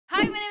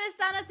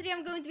today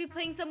I'm going to be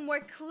playing some more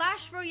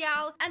Clash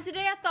Royale. And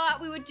today I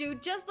thought we would do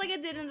just like I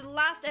did in the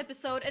last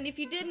episode. And if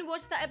you didn't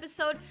watch that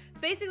episode,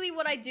 basically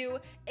what I do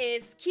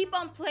is keep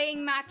on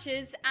playing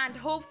matches and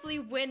hopefully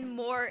win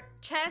more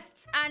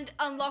chests and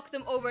unlock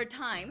them over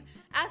time.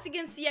 As you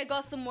can see, I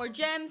got some more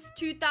gems,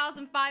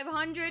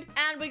 2,500,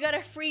 and we got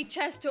a free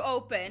chest to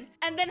open.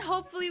 And then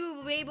hopefully we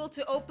will be able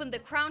to open the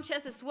crown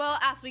chest as well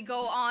as we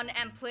go on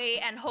and play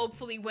and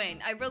hopefully win.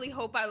 I really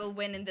hope I will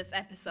win in this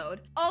episode.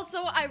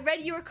 Also, I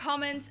read your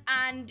comments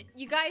and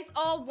you guys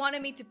all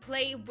wanted me to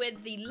play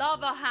with the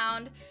lava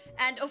hound.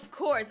 And of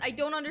course, I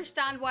don't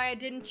understand why I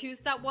didn't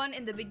choose that one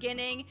in the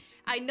beginning.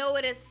 I know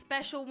it is a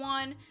special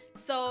one.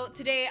 So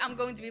today I'm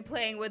going to be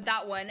playing with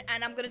that one.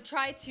 And I'm going to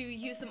try to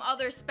use some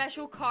other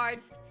special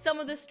cards. Some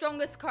of the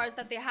strongest cards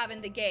that they have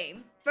in the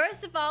game.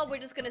 First of all, we're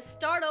just going to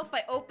start off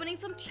by opening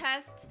some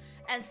chests.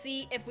 And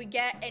see if we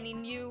get any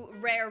new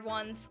rare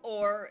ones.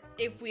 Or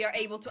if we are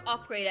able to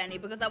upgrade any.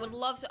 Because I would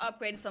love to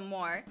upgrade some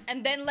more.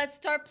 And then let's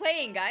start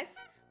playing, guys.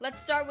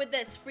 Let's start with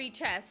this free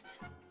chest.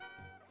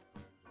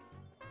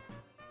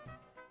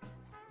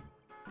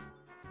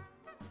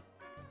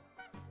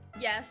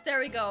 Yes, there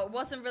we go. It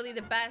wasn't really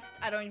the best.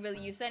 I don't really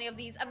use any of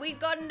these. And we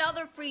got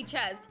another free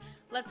chest.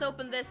 Let's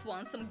open this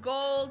one. Some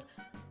gold,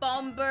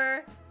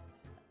 bomber.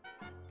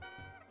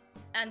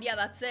 And yeah,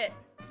 that's it.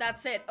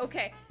 That's it.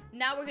 Okay,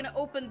 now we're gonna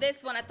open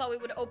this one. I thought we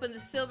would open the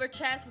silver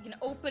chest. We can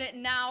open it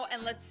now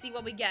and let's see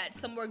what we get.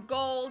 Some more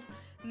gold,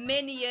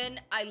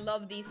 minion. I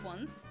love these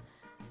ones.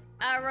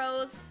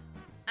 Arrows.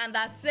 And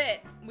that's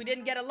it. We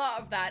didn't get a lot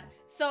of that.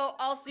 So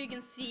also you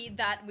can see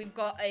that we've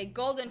got a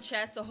golden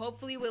chest. So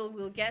hopefully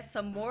we'll get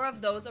some more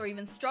of those or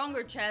even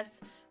stronger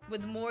chests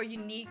with more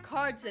unique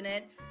cards in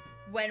it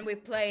when we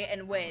play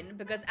and win.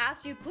 Because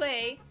as you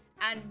play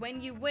and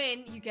when you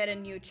win, you get a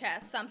new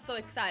chest. So I'm so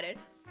excited.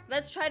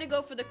 Let's try to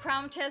go for the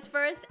crown chest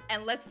first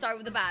and let's start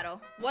with the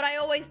battle. What I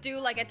always do,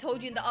 like I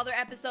told you in the other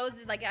episodes,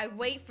 is like I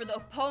wait for the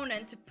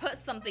opponent to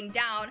put something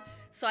down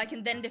so I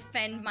can then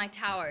defend my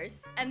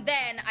towers. And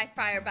then I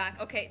fire back.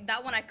 Okay,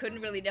 that one I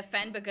couldn't really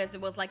defend because it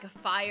was like a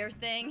fire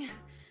thing.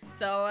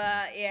 So,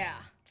 yeah.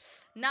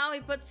 Now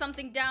we put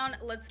something down.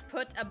 Let's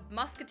put a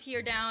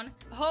musketeer down.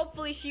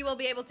 Hopefully she will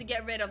be able to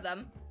get rid of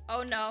them.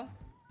 Oh no.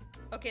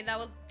 Okay, that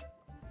was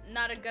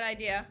not a good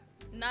idea.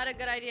 Not a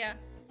good idea.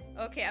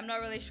 Okay, I'm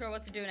not really sure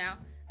what to do now.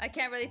 I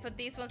can't really put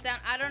these ones down.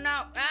 I don't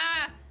know.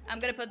 Ah! I'm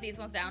gonna put these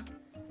ones down.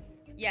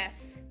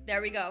 Yes,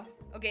 there we go.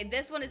 Okay,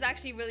 this one is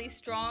actually really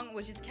strong,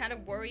 which is kind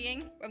of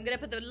worrying. I'm gonna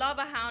put the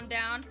lava hound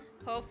down.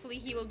 Hopefully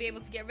he will be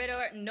able to get rid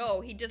of it. No,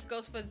 he just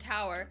goes for the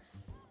tower.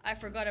 I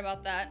forgot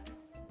about that.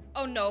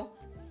 Oh no.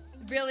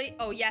 Really?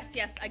 Oh yes,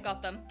 yes, I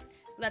got them.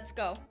 Let's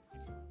go.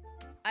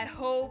 I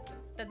hope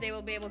that they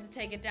will be able to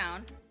take it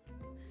down.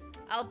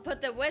 I'll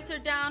put the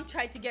wizard down,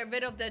 try to get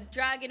rid of the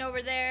dragon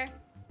over there.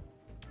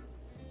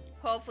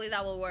 Hopefully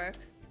that will work.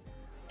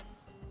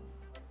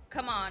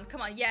 Come on,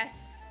 come on,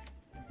 yes.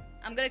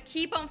 I'm gonna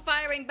keep on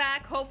firing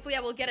back. Hopefully I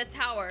will get a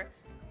tower.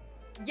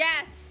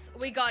 Yes,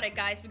 we got it,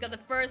 guys. We got the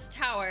first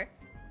tower.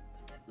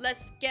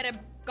 Let's get a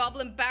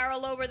goblin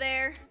barrel over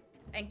there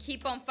and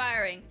keep on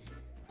firing.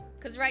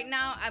 Because right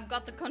now I've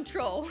got the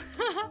control.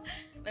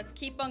 Let's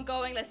keep on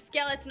going. Let's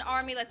skeleton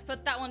army. Let's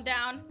put that one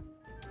down.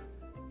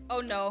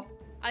 Oh no,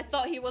 I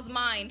thought he was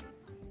mine.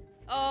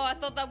 Oh, I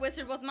thought that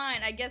wizard was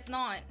mine. I guess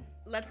not.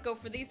 Let's go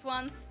for these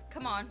ones.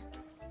 Come on.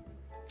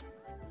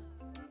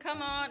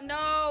 Come on.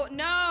 No,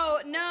 no,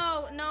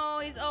 no, no.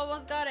 He's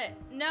almost got it.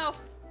 No.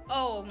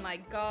 Oh my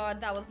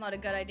god. That was not a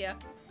good idea.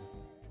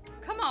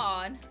 Come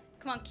on.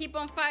 Come on. Keep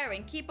on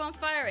firing. Keep on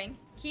firing.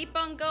 Keep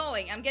on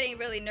going. I'm getting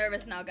really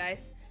nervous now,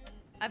 guys.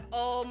 I've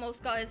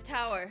almost got his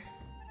tower.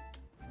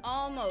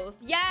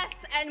 Almost. Yes!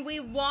 And we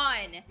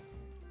won.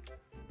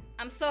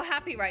 I'm so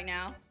happy right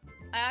now.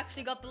 I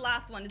actually got the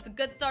last one. It's a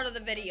good start of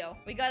the video.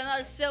 We got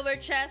another silver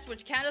chest,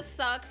 which kind of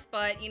sucks,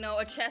 but you know,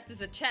 a chest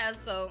is a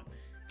chest, so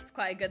it's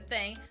quite a good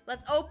thing.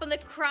 Let's open the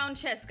crown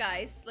chest,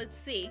 guys. Let's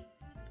see.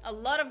 A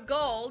lot of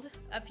gold,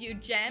 a few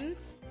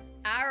gems,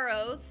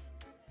 arrows,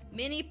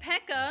 mini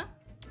P.E.K.K.A.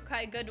 It's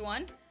quite a good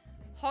one.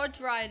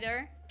 Hodge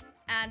Rider,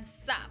 and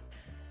Sap.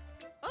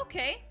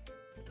 Okay.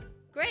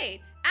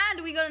 Great.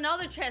 And we got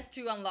another chest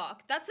to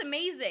unlock. That's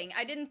amazing.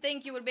 I didn't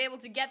think you would be able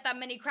to get that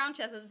many crown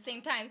chests at the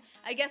same time.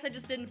 I guess I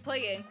just didn't play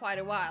it in quite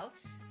a while.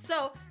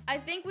 So, I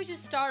think we should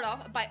start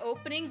off by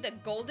opening the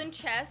golden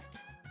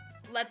chest.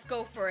 Let's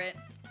go for it.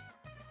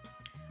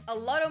 A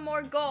lot of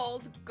more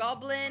gold.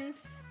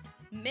 Goblins.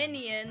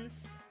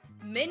 Minions.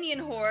 Minion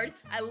horde.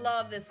 I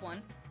love this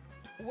one.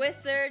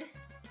 Wizard.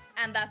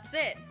 And that's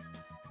it.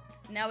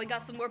 Now we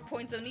got some more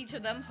points on each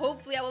of them.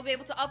 Hopefully I will be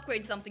able to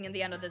upgrade something in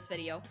the end of this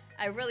video.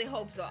 I really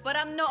hope so. But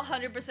I'm not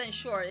 100%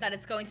 sure that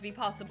it's going to be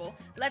possible.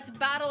 Let's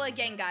battle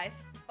again,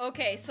 guys.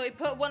 Okay, so he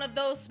put one of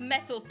those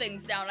metal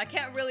things down. I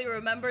can't really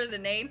remember the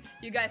name.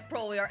 You guys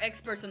probably are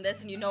experts on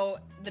this and you know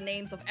the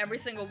names of every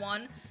single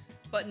one.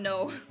 But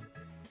no,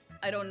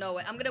 I don't know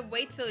it. I'm gonna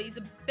wait till he's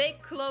a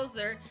bit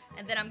closer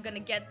and then I'm gonna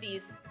get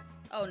these.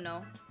 Oh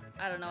no,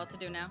 I don't know what to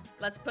do now.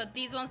 Let's put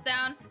these ones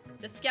down.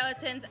 The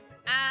skeletons.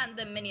 and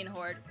the minion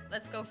horde.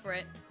 Let's go for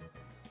it.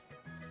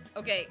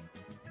 Okay.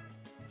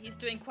 He's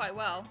doing quite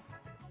well.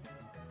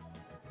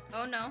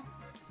 Oh no.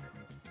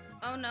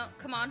 Oh no.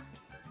 Come on.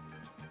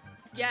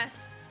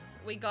 Yes.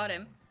 We got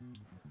him.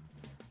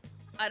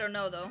 I don't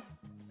know though.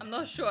 I'm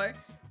not sure.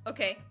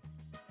 Okay.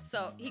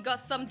 So he got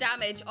some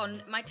damage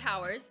on my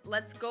towers.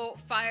 Let's go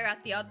fire at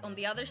on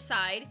the other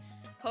side.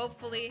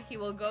 Hopefully he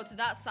will go to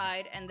that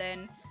side and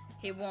then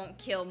he won't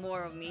kill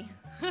more of me.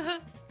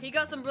 He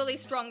got some really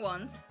strong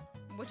ones,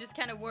 which is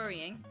kind of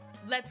worrying.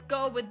 Let's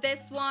go with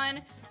this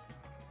one.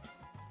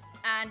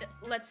 And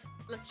let's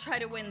try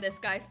to win this,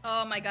 guys.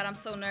 Oh my god, I'm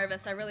so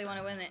nervous. I really want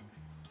to win it.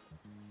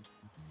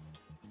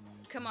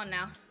 Come on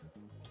now.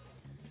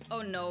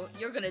 Oh no,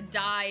 you're gonna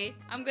die.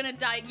 I'm gonna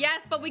die.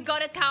 Yes, but we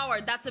got a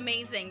tower. That's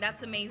amazing.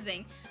 That's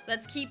amazing.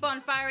 Let's keep on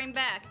firing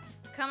back.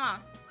 Come on.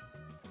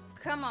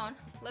 Come on.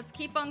 Let's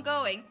keep on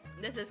going.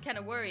 This is kind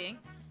of worrying.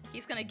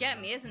 He's gonna get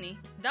me, isn't he?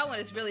 That one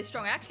is really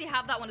strong. I actually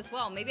have that one as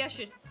well. Maybe I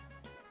should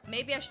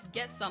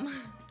get some.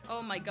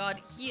 Oh my god,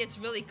 he is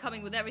really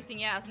coming with everything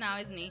he has now,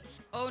 isn't he?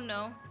 Oh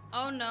no.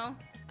 Oh no.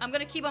 I'm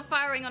gonna keep on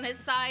firing on his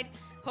side.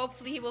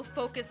 Hopefully he will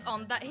focus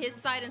on his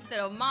side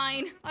instead of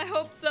mine. I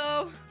hope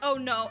so. Oh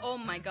no. Oh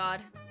my god.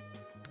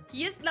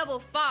 He is level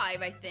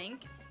 5, I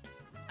think.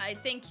 I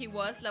think he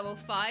was level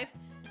 5.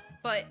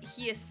 But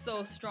he is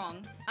so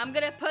strong. I'm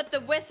gonna put the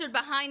wizard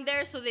behind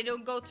there so they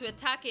don't go to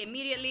attack it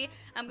immediately.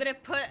 I'm gonna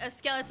put a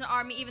skeleton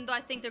army even though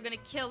I think they're gonna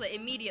kill it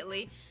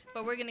immediately.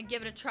 But we're gonna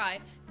give it a try.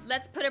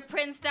 Let's put a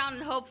prince down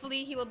and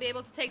hopefully he will be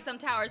able to take some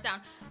towers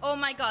down. Oh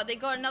my god, they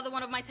got another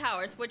one of my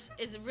towers, which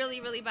is really,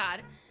 really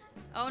bad.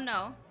 Oh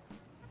no.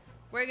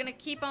 We're gonna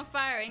keep on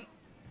firing.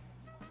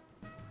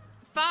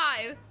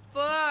 5,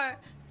 4,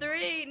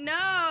 3,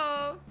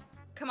 no!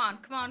 Come on,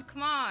 come on,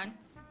 come on.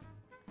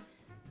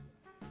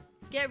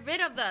 Get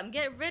rid of them,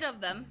 get rid of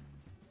them.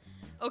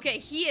 Okay,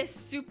 he is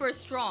super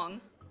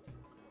strong.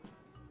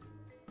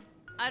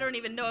 I don't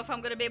even know if I'm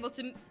gonna be able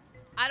to...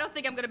 I don't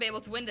think I'm gonna be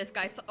able to win this,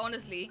 guys,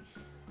 honestly.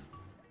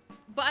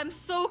 But I'm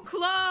so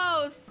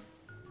close!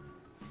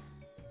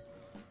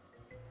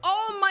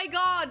 Oh my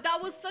god, that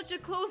was such a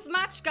close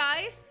match,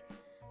 guys!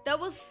 That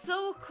was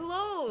so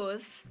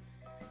close.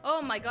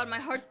 Oh my god, my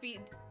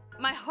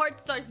heart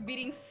starts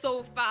beating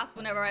so fast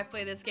whenever I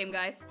play this game,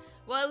 guys.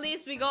 Well, at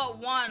least we got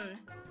one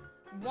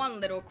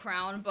little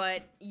crown,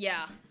 but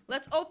yeah.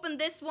 Let's open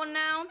this one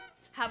now.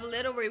 Have a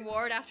little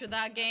reward after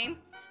that game.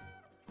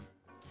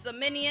 Some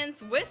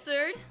minions,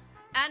 wizard,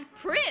 and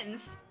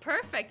prince.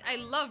 Perfect, I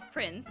love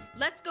prince.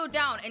 Let's go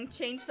down and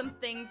change some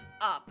things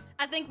up.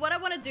 I think what I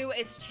want to do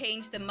is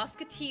change the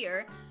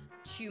musketeer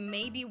to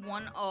maybe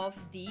one of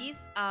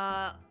these.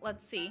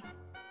 Let's see.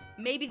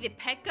 Maybe the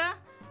P.E.K.K.A.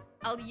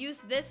 I'll use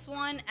this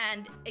one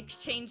and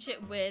exchange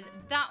it with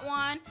that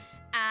one.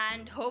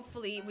 And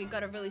hopefully we've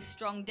got a really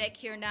strong deck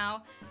here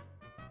now.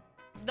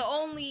 The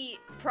only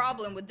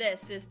problem with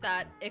this is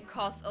that it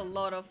costs a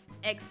lot of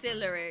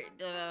auxiliary.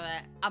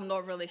 I'm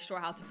not really sure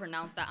how to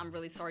pronounce that. I'm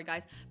really sorry,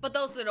 guys. But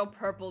those little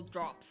purple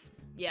drops.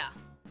 Yeah.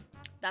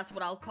 That's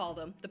what I'll call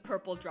them. The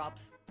purple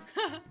drops.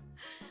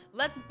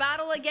 Let's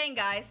battle again,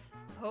 guys.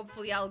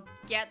 Hopefully I'll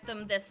get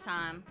them this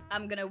time.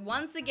 I'm gonna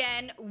once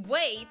again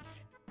wait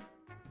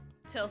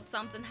till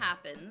something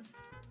happens.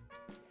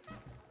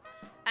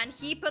 And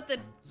he put the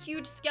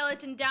huge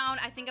skeleton down.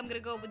 I think I'm gonna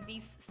go with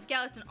these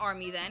skeleton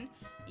army then.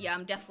 Yeah,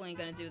 I'm definitely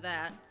gonna do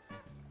that.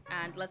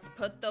 And let's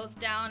put those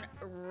down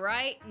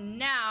right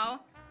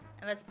now.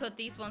 And let's put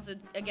these ones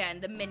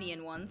again, the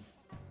minion ones.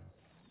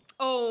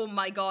 Oh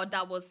my god,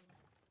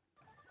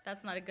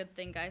 that's not a good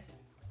thing, guys.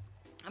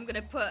 I'm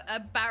gonna put a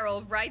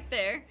barrel right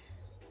there.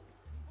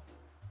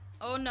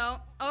 Oh no,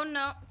 oh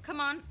no,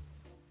 come on.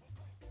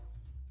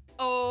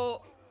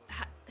 Oh,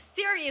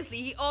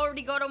 seriously, he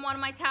already got on one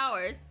of my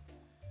towers.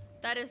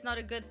 That is not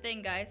a good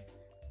thing, guys.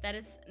 That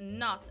is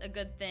not a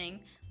good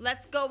thing.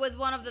 Let's go with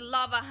one of the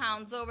lava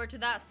hounds over to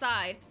that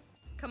side.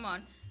 Come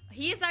on.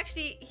 He's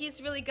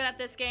really good at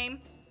this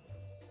game.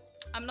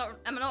 I'm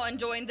not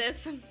enjoying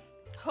this.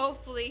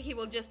 Hopefully he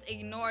will just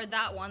ignore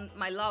that one,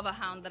 my lava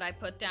hound that I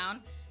put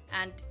down,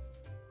 and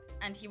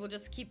he will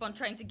just keep on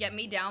trying to get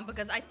me down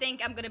because I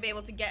think I'm gonna be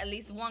able to get at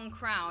least one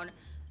crown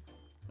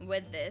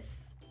with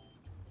this.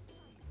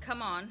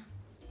 Come on.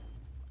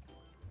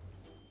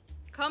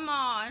 Come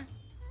on.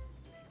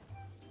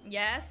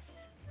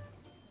 Yes.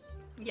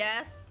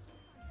 Yes.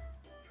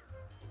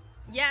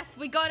 Yes,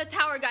 we got a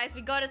tower, guys.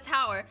 We got a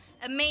tower.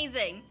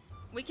 Amazing.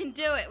 We can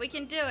do it. We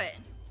can do it.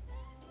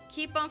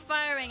 Keep on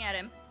firing at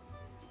him.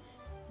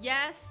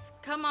 Yes.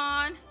 Come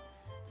on.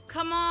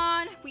 Come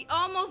on. We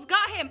almost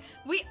got him.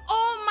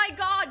 Oh my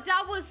god.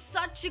 That was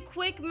such a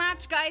quick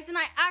match, guys. And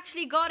I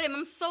actually got him.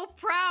 I'm so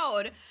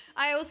proud.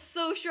 I was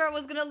so sure I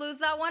was going to lose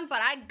that one,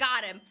 but I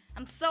got him.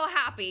 I'm so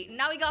happy.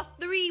 Now we got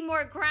 3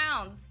 more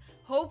crowns.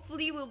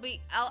 Hopefully we'll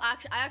be... I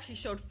actually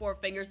showed 4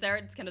 fingers there.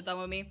 It's kind of dumb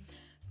of me.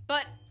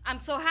 But I'm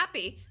so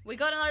happy. We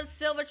got another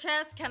silver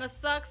chest. Kind of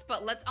sucks,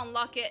 but let's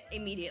unlock it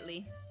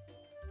immediately.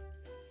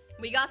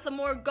 We got some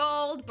more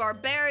gold.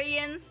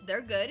 Barbarians.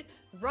 They're good.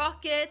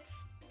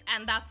 Rockets.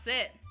 And that's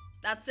it.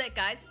 That's it,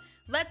 guys.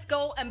 Let's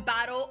go and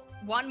battle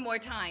one more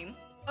time.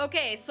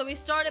 Okay, so we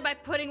started by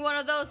putting one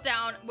of those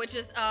down, which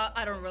is,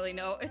 I don't really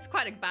know. It's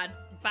quite a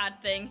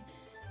bad thing,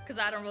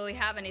 because I don't really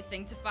have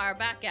anything to fire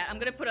back at. I'm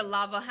gonna put a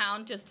lava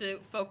hound just to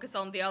focus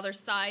on the other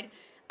side.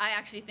 I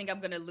actually think I'm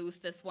gonna lose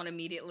this one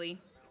immediately.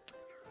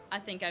 I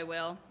think I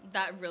will.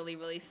 That really,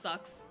 really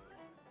sucks.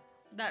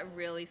 That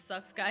really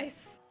sucks,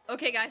 guys.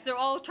 Okay, guys, they're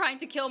all trying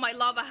to kill my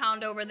lava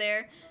hound over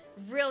there.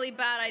 Really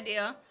bad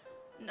idea.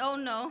 Oh,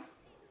 no.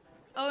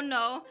 Oh,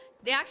 no.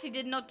 They actually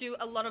did not do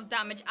a lot of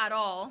damage at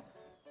all.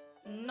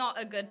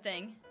 Not a good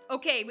thing.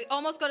 Okay, we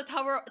almost got a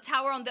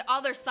tower on the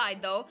other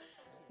side, though,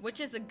 which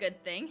is a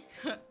good thing.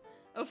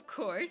 Of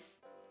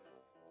course.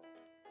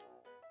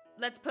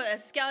 Let's put a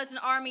skeleton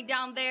army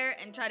down there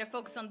and try to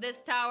focus on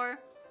this tower.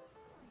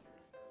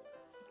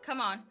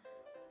 Come on.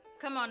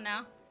 Come on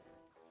now.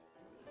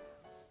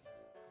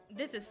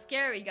 This is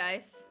scary,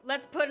 guys.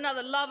 Let's put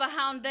another lava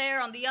hound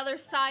there on the other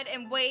side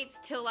and wait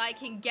till I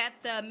can get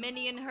the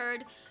minion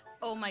herd.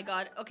 Oh my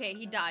god. Okay,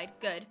 he died.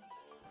 Good.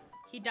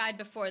 He died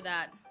before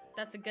that.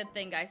 That's a good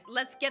thing, guys.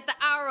 Let's get the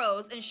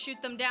arrows and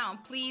shoot them down,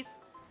 please.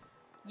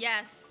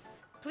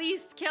 Yes.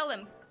 Please kill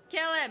him.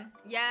 Kill him.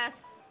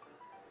 Yes.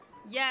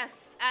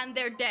 Yes. And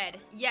they're dead.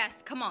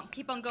 Yes. Come on.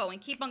 Keep on going.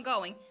 Keep on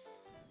going.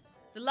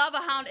 The lava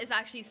hound is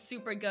actually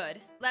super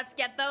good. Let's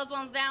get those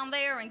ones down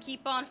there and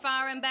keep on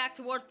firing back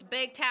towards the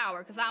big tower,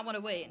 because I want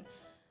to win.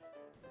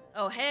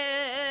 Oh,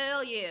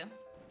 hell yeah.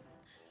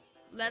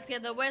 Let's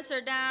get the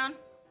wizard down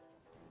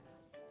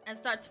and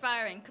starts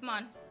firing. Come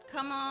on.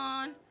 Come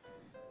on.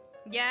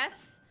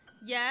 Yes.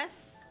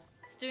 Yes.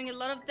 It's doing a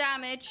lot of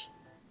damage.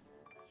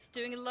 He's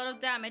doing a lot of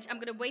damage. I'm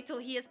going to wait till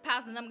he is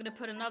passed, and I'm going to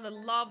put another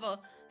lava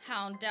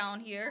hound down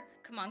here.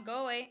 Come on,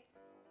 go away.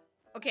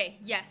 Okay,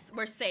 yes,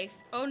 we're safe.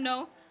 Oh,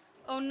 no.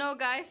 Oh no,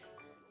 guys.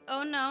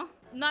 Oh no.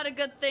 Not a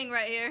good thing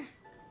right here.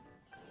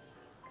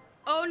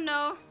 Oh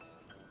no.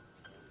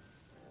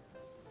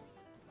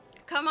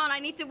 Come on, I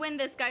need to win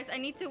this, guys. I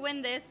need to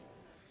win this.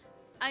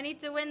 I need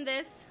to win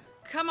this.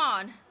 Come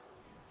on.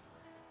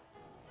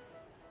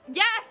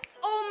 Yes!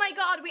 Oh my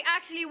god, we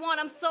actually won.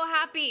 I'm so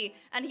happy.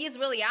 And he's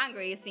really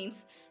angry, it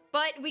seems.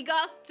 But we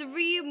got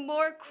 3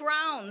 more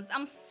crowns.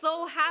 I'm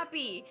so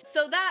happy.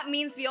 So that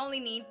means we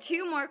only need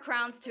 2 more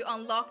crowns to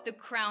unlock the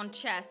crown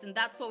chest. And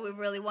that's what we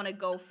really want to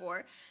go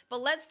for. But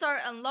let's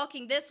start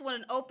unlocking this one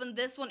and open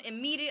this one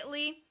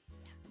immediately.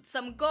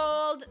 Some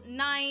gold,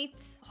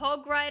 knight,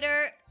 hog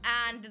rider,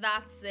 and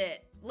that's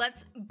it.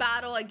 Let's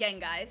battle again,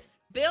 guys.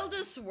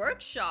 Builder's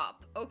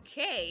workshop.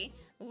 Okay,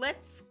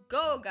 let's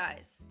go,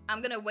 guys.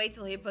 I'm gonna wait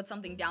till he puts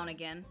something down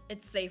again.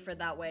 It's safer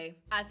that way.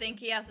 I think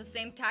he has the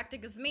same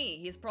tactic as me.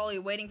 He's probably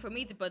waiting for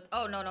me to put...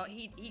 Oh, no, no.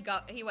 He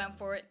went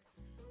for it.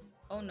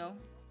 Oh, no.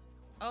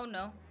 Oh,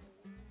 no.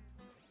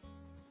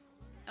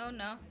 Oh,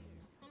 no.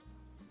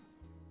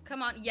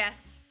 Come on.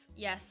 Yes.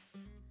 Yes.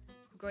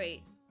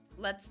 Great.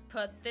 Let's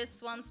put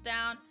this ones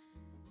down.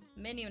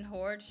 Minion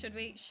horde. Should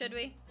we? Should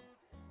we?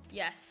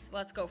 Yes.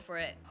 Let's go for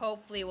it.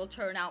 Hopefully it will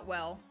turn out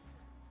well.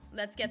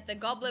 Let's get the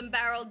goblin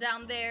barrel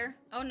down there.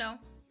 Oh, no.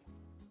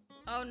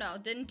 Oh, no.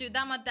 Didn't do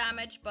that much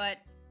damage, but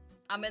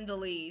I'm in the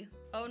lead.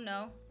 Oh,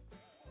 no.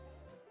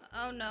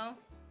 Oh, no.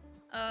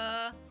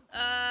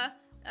 I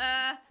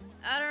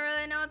don't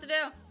really know what to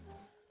do.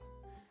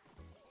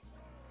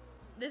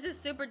 This is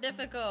super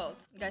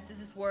difficult. Guys, this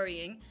is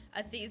worrying.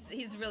 I think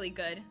he's really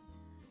good.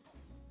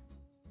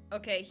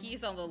 Okay,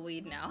 he's on the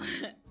lead now,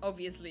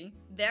 obviously.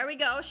 There we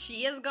go.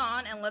 She is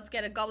gone, and let's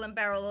get a goblin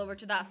barrel over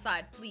to that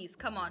side. Please,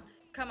 come on.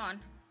 Come on.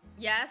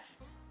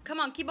 Yes.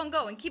 Come on, keep on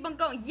going. Keep on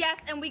going.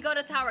 Yes, and we got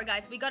a tower,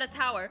 guys. We got a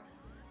tower.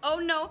 Oh,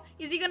 no.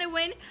 Is he gonna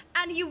win?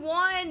 And he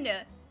won!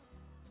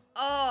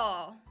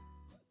 Oh,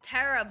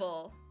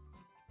 terrible.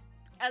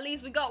 At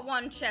least we got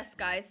 1 chest,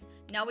 guys.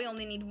 Now we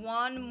only need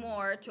 1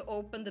 more to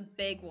open the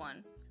big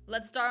one.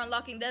 Let's start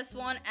unlocking this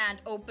one and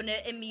open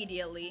it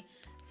immediately.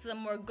 Some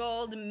more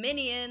gold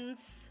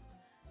minions,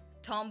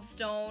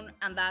 tombstone,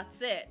 and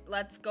that's it.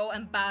 Let's go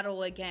and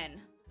battle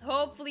again.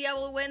 Hopefully I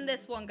will win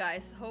this one,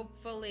 guys.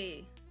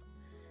 Hopefully.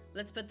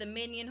 Let's put the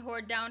minion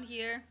horde down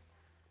here.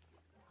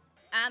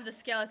 And the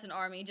skeleton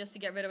army, just to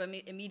get rid of them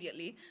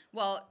immediately.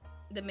 Well,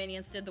 the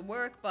minions did the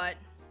work, but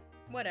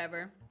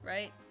whatever,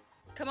 right?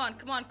 Come on,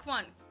 come on, come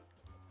on.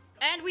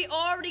 And we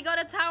already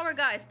got a tower,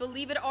 guys.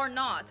 Believe it or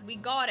not, we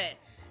got it.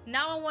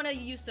 Now I want to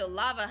use the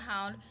lava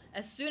hound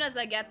as soon as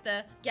I get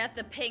the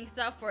pink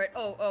stuff for it.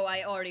 Oh,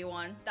 I already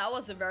won. That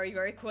was a very,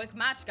 very quick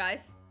match,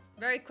 guys.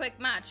 Very quick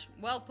match.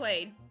 Well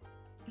played.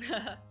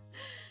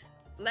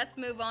 Let's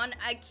move on.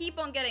 I keep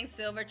on getting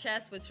silver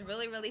chests, which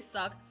really, really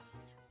suck.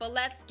 But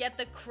let's get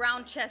the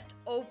crown chest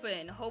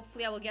open.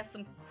 Hopefully I will get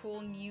some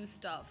cool new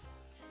stuff.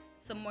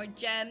 Some more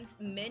gems.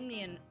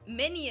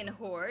 Minion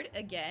horde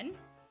again.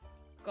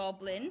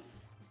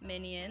 Goblins.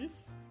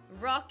 Minions.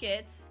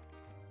 Rockets.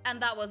 And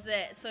that was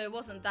it. So it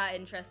wasn't that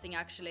interesting,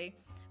 actually.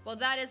 Well,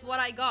 that is what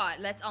I got.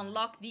 Let's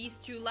unlock these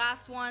 2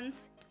 last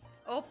ones.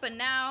 Open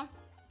now.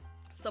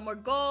 Some more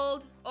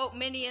gold. Oh,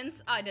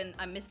 minions. I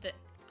missed it.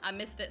 I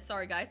missed it.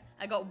 Sorry, guys.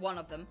 I got 1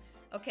 of them.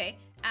 Okay.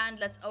 And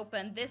let's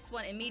open this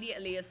one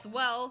immediately as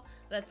well.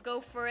 Let's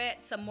go for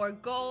it. Some more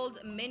gold.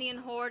 Minion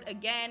horde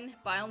again.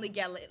 But I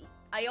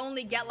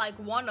only get like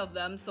one of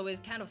them, so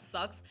it kind of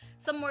sucks.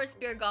 Some more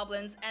spear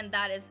goblins, and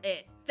that is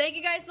it. Thank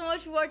you guys so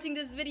much for watching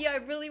this video. I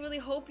really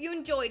hope you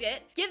enjoyed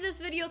it. Give this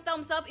video a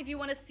thumbs up if you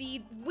want to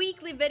see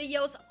weekly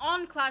videos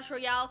on Clash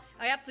Royale.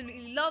 I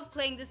absolutely love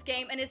playing this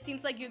game, and it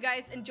seems like you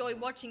guys enjoy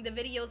watching the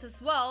videos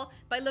as well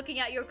by looking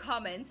at your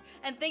comments.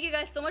 And thank you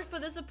guys so much for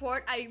the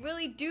support. I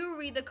really do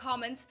read the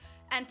comments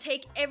and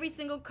take every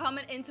single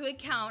comment into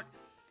account.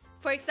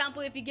 For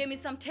example, if you give me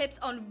some tips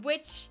on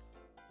which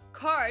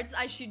cards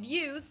I should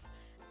use,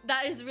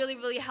 that is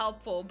really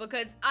helpful,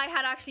 because I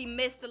had actually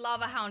missed the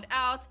Lava Hound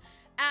out,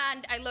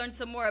 and I learned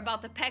some more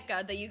about the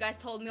P.E.K.K.A. that you guys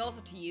told me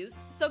also to use.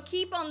 So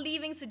keep on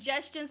leaving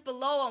suggestions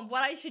below on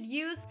what I should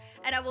use,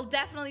 and I will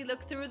definitely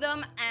look through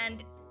them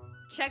and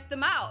check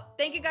them out.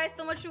 Thank you guys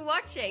so much for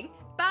watching.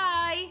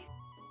 Bye!